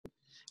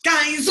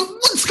Guys,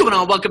 what's going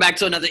on? Welcome back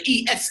to another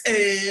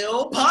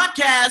ESL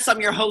podcast. I'm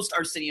your host,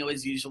 Arsenio,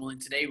 as usual, and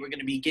today we're going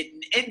to be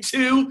getting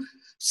into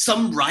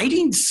some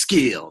writing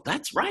skill.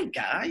 That's right,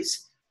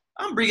 guys.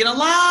 I'm bringing a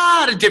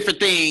lot of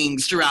different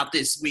things throughout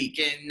this week,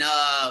 and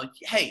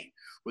hey,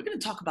 we're going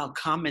to talk about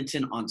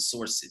commenting on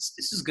sources.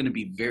 This is going to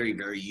be very,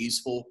 very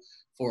useful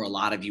for a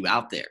lot of you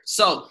out there.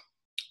 So,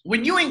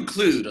 when you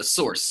include a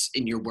source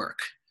in your work,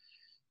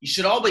 you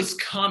should always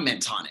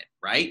comment on it,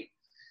 right?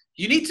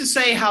 You need to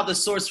say how the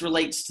source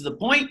relates to the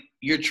point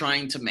you're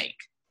trying to make.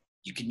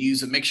 You can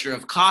use a mixture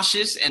of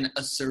cautious and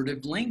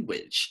assertive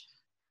language,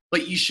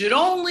 but you should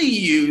only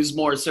use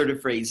more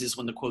assertive phrases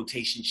when the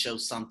quotation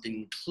shows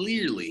something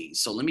clearly.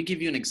 So let me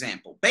give you an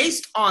example.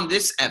 Based on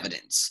this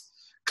evidence,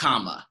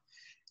 comma,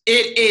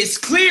 it is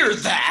clear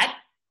that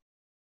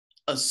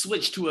a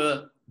switch to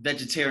a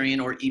vegetarian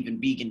or even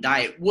vegan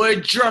diet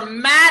would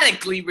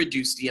dramatically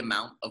reduce the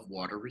amount of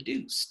water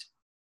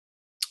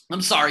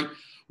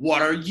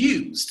water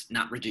used,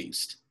 not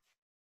reduced.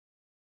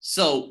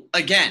 So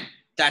again,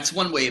 that's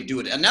one way of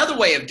doing it. Another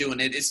way of doing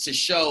it is to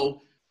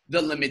show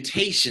the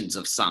limitations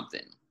of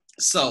something.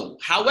 So,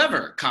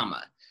 however,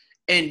 comma,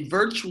 in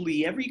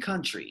virtually every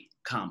country,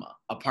 comma,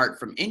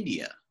 apart from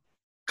India,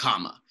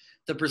 comma,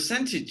 the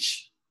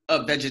percentage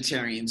of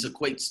vegetarians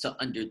equates to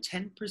under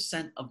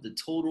 10% of the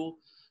total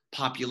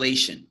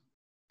population,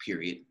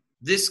 period.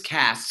 This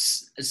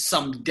casts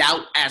some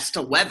doubt as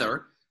to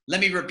whether, let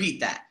me repeat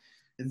that.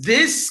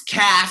 This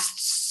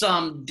casts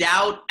some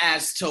doubt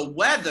as to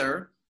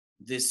whether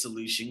this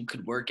solution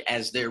could work,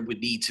 as there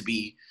would need to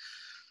be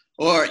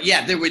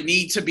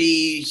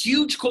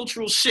huge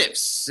cultural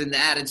shifts in the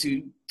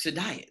attitude to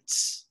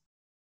diets.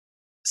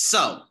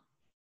 So,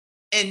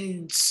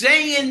 in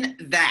saying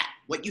that,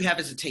 what you have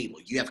is a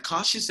table. You have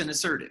cautious and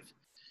assertive.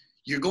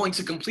 You're going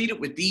to complete it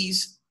with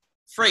these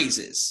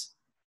phrases.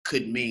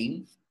 Could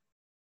mean,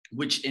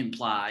 which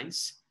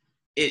implies,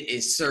 it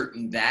is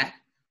certain that,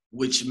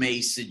 which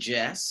may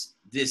suggest,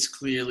 this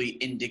clearly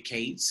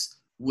indicates,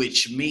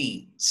 which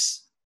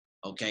means.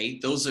 Okay,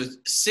 those are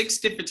 6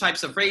 different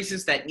types of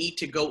phrases that need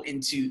to go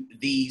into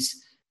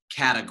these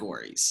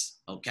categories.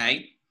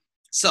 Okay,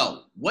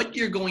 so what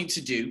you're going to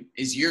do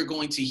is you're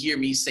going to hear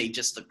me say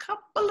just a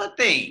couple of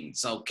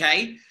things,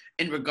 okay,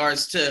 in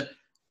regards to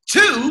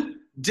 2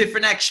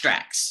 different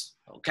extracts.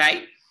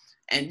 Okay,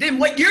 and then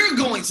what you're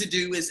going to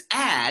do is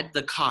add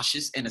the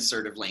cautious and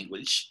assertive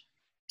language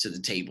to the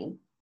table,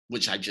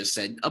 which I just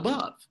said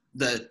above,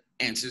 the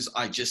answers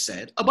I just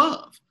said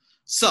above.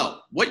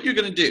 So what you're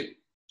going to do,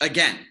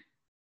 again,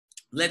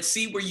 let's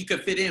see where you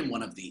could fit in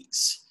one of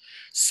these.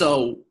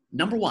 So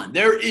number 1,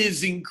 there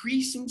is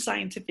increasing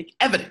scientific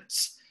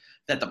evidence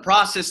that the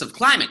process of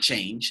climate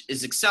change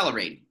is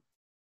accelerating.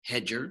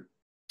 Hedger,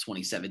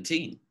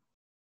 2017,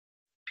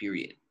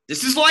 period.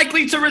 This is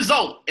likely to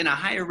result in a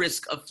higher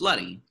risk of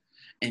flooding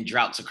and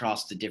droughts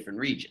across the different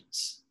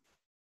regions.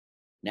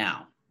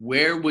 Now,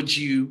 where would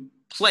you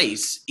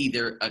place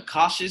either a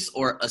cautious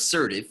or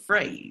assertive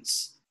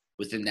phrase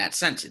within that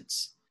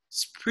sentence?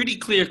 It's pretty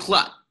clear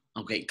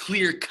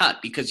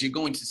cut, because you're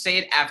going to say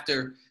it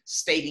after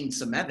stating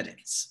some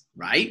evidence,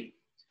 right?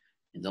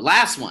 And the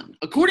last one,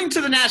 according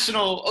to the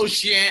National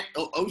Oceanic,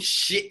 I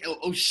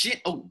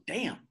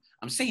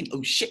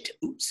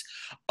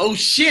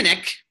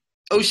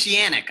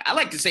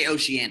like to say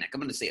oceanic, I'm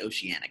going to say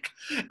oceanic,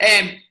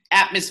 and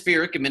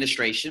Atmospheric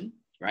Administration,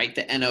 right,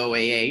 the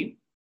NOAA,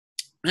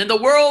 and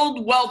the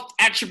World Wealth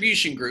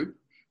Attribution Group,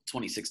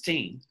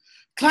 2016,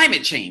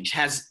 climate change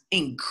has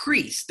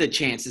increased the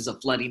chances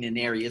of flooding in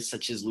areas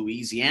such as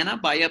Louisiana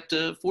by up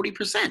to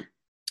 40%.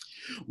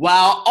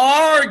 While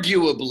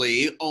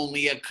arguably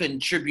only a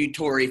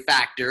contributory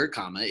factor,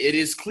 comma, it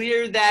is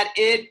clear that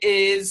it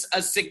is a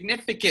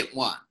significant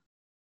one.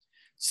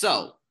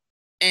 So,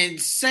 in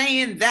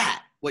saying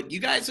that, what you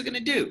guys are going to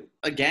do,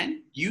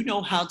 again, you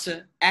know how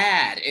to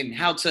add and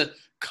how to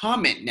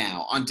comment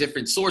now on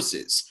different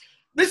sources.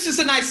 This is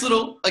a nice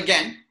little,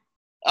 again,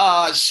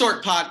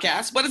 short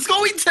podcast, but it's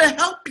going to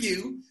help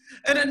you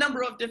in a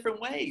number of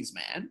different ways,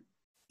 man.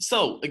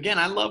 So, again,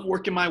 I love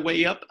working my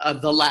way up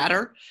the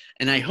ladder,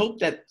 and I hope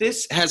that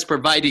this has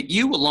provided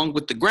you, along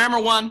with the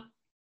grammar one,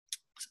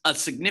 a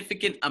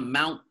significant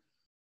amount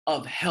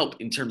of help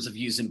in terms of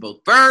using both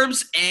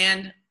verbs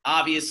and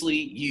obviously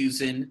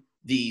using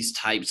these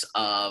types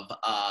of,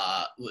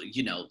 I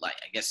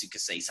guess you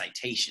could say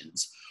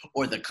citations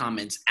or the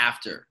comments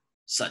after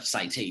such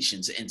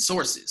citations and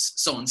sources.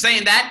 So in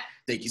saying that,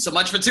 thank you so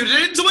much for tuning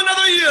in to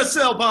another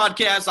ESL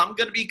podcast. I'm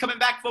going to be coming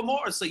back for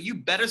more, so you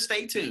better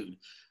stay tuned.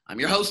 I'm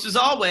your host as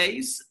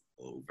always,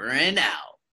 over and out.